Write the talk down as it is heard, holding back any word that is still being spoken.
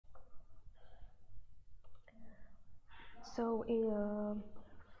So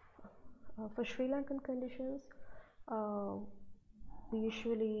for Sri Lankan conditions, we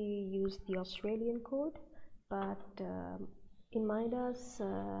usually use the Australian code, but in MIDAS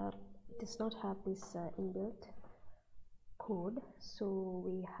it does not have this inbuilt code, so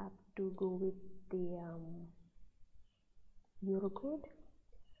we have to go with the Eurocode.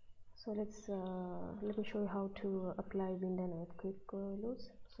 So let me show you how to apply wind and earthquake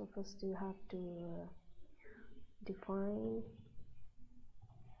loads. So first you have to define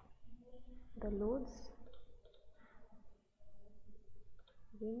the loads,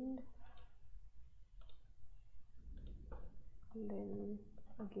 wind, and then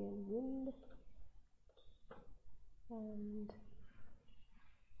again wind, and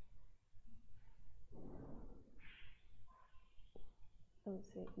I would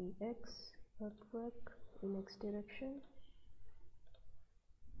say EX, earthquake in X direction,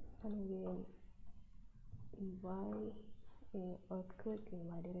 and again EY, earthquake in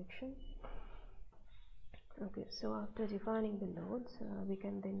Y direction. Okay, so after defining the loads, we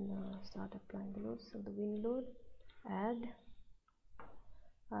can then start applying the loads. So the wind load, add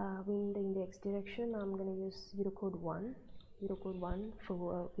wind in the X direction. I'm going to use Eurocode 1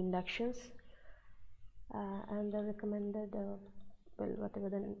 for wind actions, and the recommended, well, whatever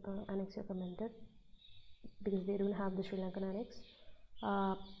the annex recommended, because they don't have the Sri Lankan annex,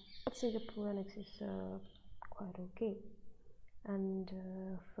 but Singapore annex is quite okay. And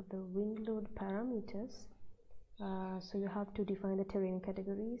for the wind load parameters, so you have to define the terrain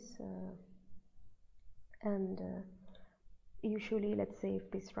categories, and usually, let's say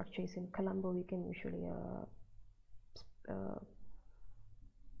if this structure is in Colombo, we can usually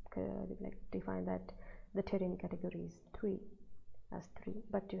like define that the terrain category is 3,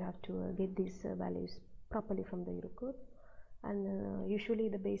 but you have to get these values properly from the Eurocode. And usually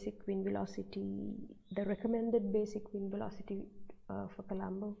the basic wind velocity, the recommended basic wind velocity for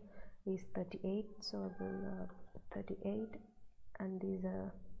Colombo is 38, so I will 38, and these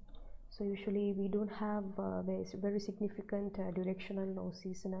are, so usually we don't have very significant directional or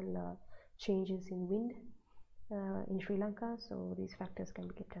seasonal changes in wind in Sri Lanka, so these factors can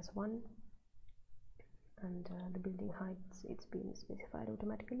be kept as 1. And the building heights, it's been specified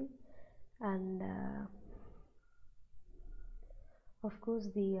automatically. And of course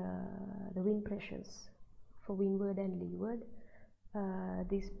the wind pressures for windward and leeward,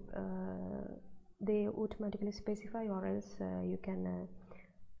 they automatically specify, or else you can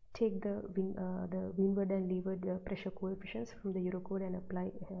take the windward and leeward pressure coefficients from the Eurocode and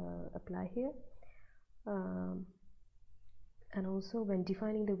apply here. And also when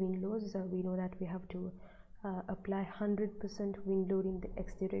defining the wind loads, we know that we have to apply 100% wind load in the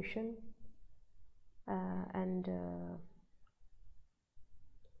X direction, and the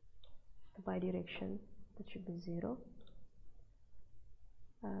Y direction, that should be 0.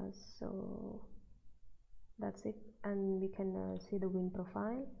 So that's it, and we can see the wind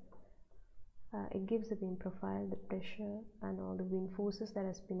profile. It gives the wind profile, the pressure, and all the wind forces that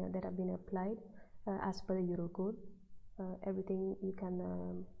have been applied as per the Eurocode. Everything you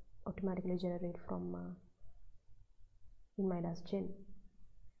can automatically generate from in MIDAS Gen.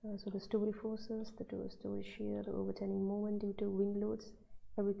 So the story forces, the story shear, the overturning moment due to wind loads,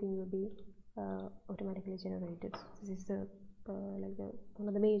 everything will be automatically generated. So this is the one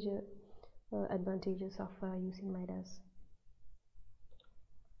of the major advantages of using MIDAS.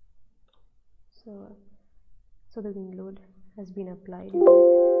 So the wind load has been applied.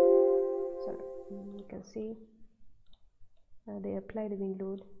 You can see they apply the wind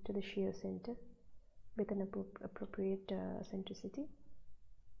load to the shear center with an appropriate centricity.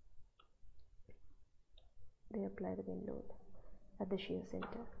 They apply the wind load at the shear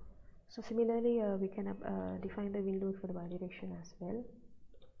center. So similarly, we can define the wind load for the Y direction as well.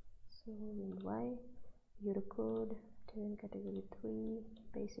 So wind Y, Eurocode, terrain category 3,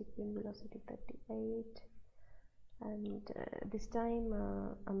 basic wind velocity 38, and this time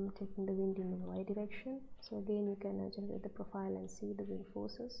I'm taking the wind in the Y direction. So again, you can generate the profile and see the wind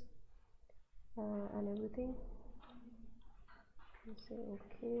forces and everything. Say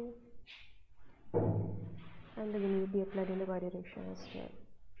okay, and the wind will be applied in the Y direction as well.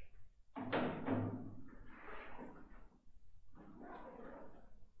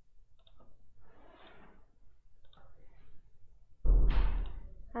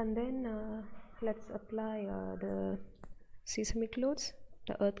 And then let's apply the seismic loads,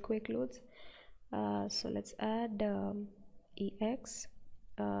 the earthquake loads. So let's add EX.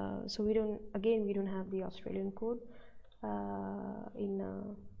 So we don't have the Australian code in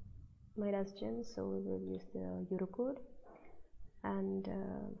MIDAS Gen, so we will use the Eurocode. And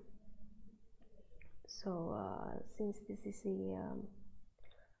So since this is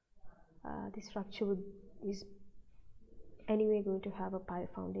the structure is anyway going to have a pi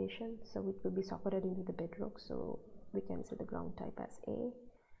foundation, so it will be supported into the bedrock, so we can say the ground type as A.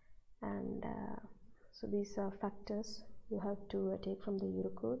 And so these are factors you have to take from the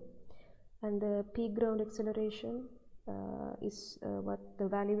Eurocode. And the peak ground acceleration is what the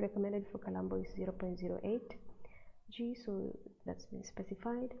value recommended for Colombo is 0.08 g, so that's been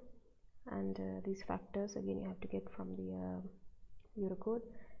specified. And these factors again you have to get from the Eurocode.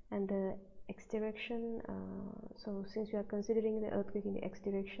 And the x direction, so since you are considering the earthquake in the x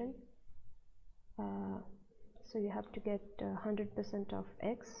direction, so you have to get 100% of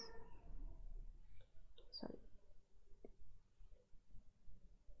x, sorry,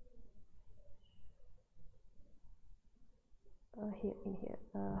 here in here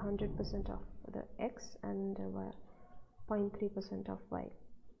 100% of the x and 0.3% of y.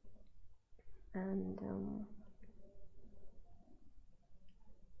 And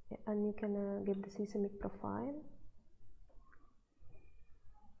and you can get the seismic profile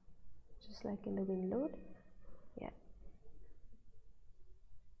just like in the wind load. Yeah,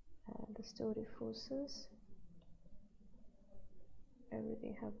 the story forces,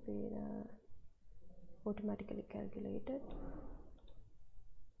 everything have been automatically calculated.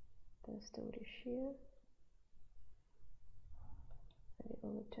 The story shear and the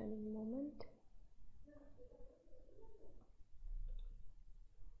overturning moment.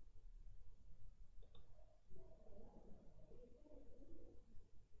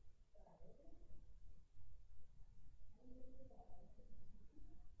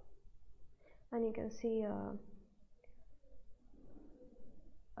 And you can see a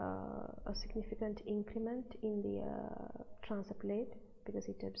significant increment in the transfer plate because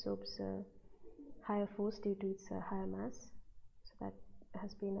it absorbs higher force due to its higher mass. So that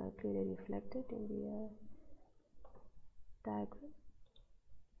has been clearly reflected in the diagram.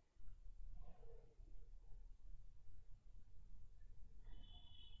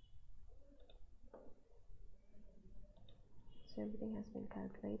 So everything has been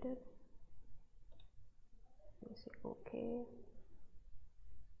calculated. You say OK.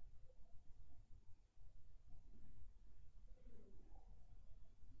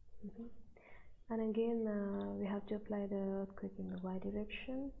 And again we have to apply the earthquake in the y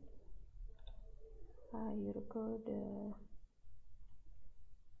direction. Eurocode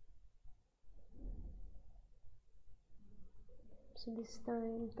so this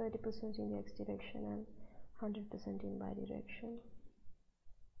time 30% in the x direction and 100% in y direction.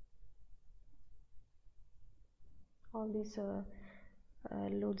 All these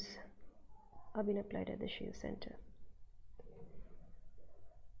loads have been applied at the shear center.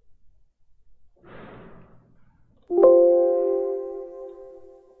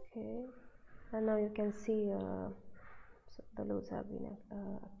 Okay, and now you can see so the loads have been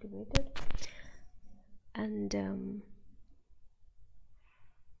activated, and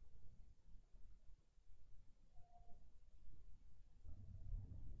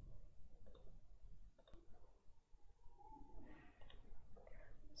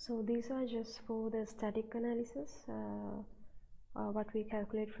so these are just for the static analysis. What we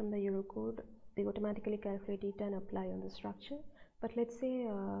calculate from the Eurocode, they automatically calculate it and apply on the structure. But let's say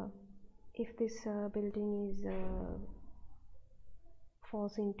if this building is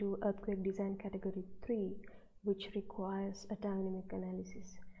falls into earthquake design category 3, which requires a dynamic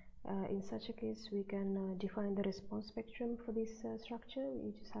analysis. In such a case, we can define the response spectrum for this structure.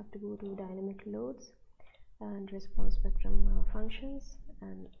 We just have to go to dynamic loads and response spectrum functions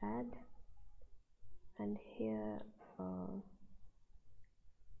and add, and here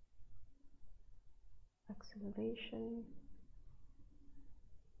acceleration,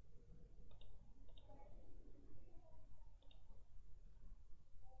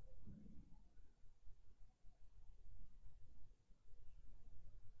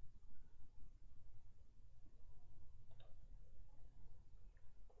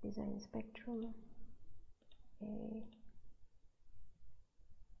 design spectrum, A,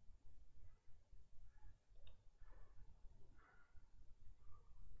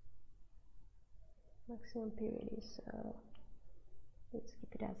 maximum period is let's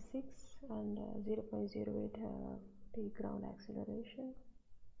keep it as 6 and 0.08 peak ground acceleration.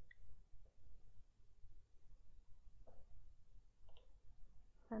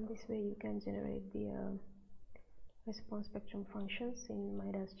 And this way you can generate the response spectrum functions in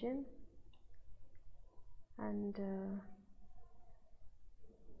MIDAS Gen, and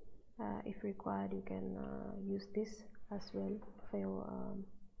if required you can use this as well for your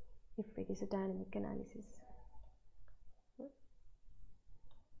if it is a dynamic analysis.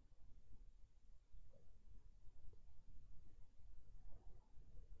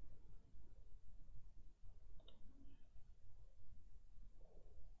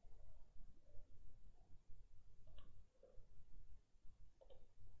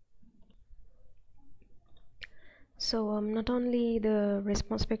 So not only the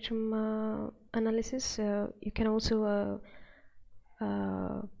response spectrum analysis, you can also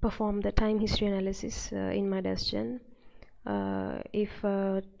perform the time history analysis in MIDAS Gen. If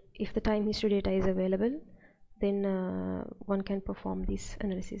the time history data is available, then one can perform this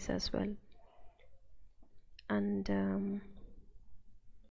analysis as well. And